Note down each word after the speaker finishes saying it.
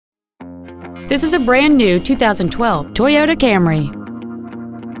This is a brand new 2012 Toyota Camry.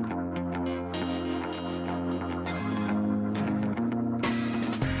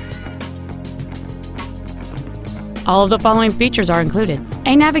 All of the following features are included: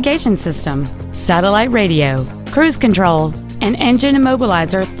 a navigation system, satellite radio, cruise control, an engine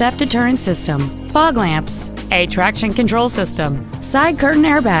immobilizer theft deterrent system, fog lamps, a traction control system, side curtain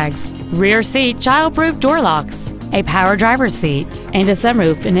airbags, rear seat child-proof door locks, a power driver's seat, and a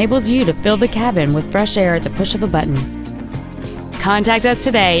sunroof enables you to fill the cabin with fresh air at the push of a button. Contact us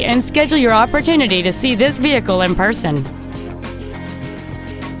today and schedule your opportunity to see this vehicle in person.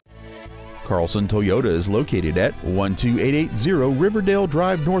 Carlson Toyota is located at 12880 Riverdale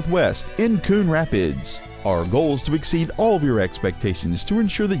Drive Northwest in Coon Rapids. Our goal is to exceed all of your expectations to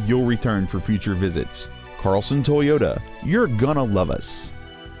ensure that you'll return for future visits. Carlson Toyota, you're gonna love us.